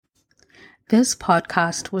This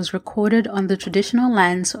podcast was recorded on the traditional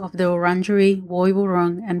lands of the Wurundjeri,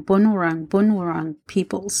 Woiwurrung, and Bunurong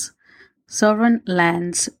peoples, sovereign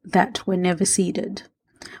lands that were never ceded.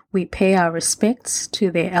 We pay our respects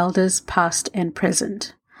to their elders past and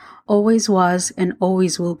present. Always was and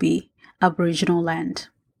always will be Aboriginal land.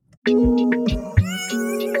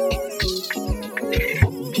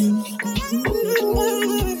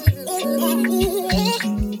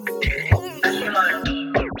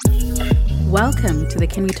 Welcome to the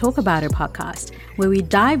Can We Talk About It podcast, where we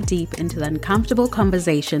dive deep into the uncomfortable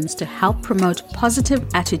conversations to help promote positive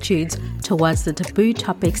attitudes towards the taboo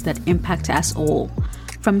topics that impact us all.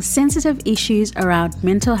 From sensitive issues around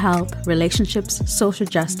mental health, relationships, social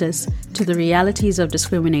justice, to the realities of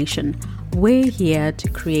discrimination, we're here to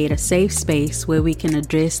create a safe space where we can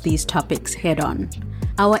address these topics head on.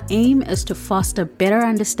 Our aim is to foster better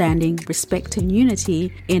understanding, respect, and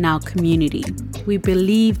unity in our community. We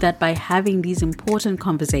believe that by having these important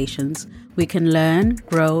conversations, we can learn,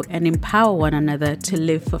 grow, and empower one another to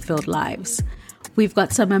live fulfilled lives. We've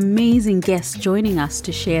got some amazing guests joining us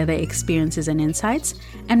to share their experiences and insights,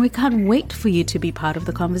 and we can't wait for you to be part of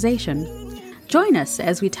the conversation. Join us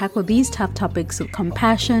as we tackle these tough topics with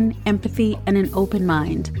compassion, empathy, and an open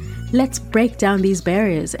mind. Let's break down these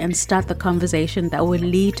barriers and start the conversation that will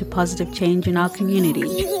lead to positive change in our community.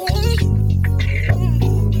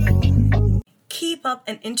 Keep up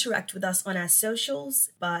and interact with us on our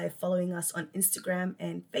socials by following us on Instagram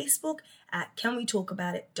and Facebook at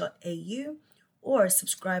canwetalkaboutit.au or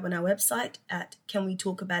subscribe on our website at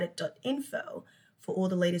canwetalkaboutit.info for all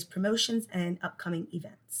the latest promotions and upcoming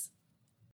events.